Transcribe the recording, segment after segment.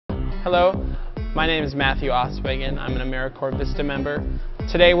Hello, my name is Matthew Oswegan. I'm an AmeriCorps Vista member.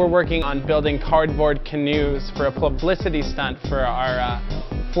 Today we're working on building cardboard canoes for a publicity stunt for our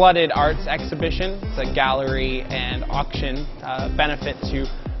Flooded Arts exhibition. It's a gallery and auction benefit to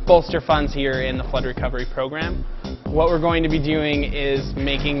bolster funds here in the flood recovery program. What we're going to be doing is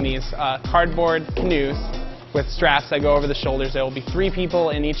making these cardboard canoes with straps that go over the shoulders. There will be 3 people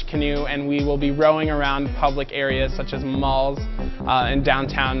in each canoe, and we will be rowing around public areas such as malls and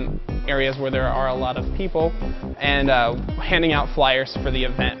downtown areas where there are a lot of people, and handing out flyers for the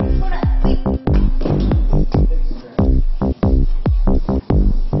event.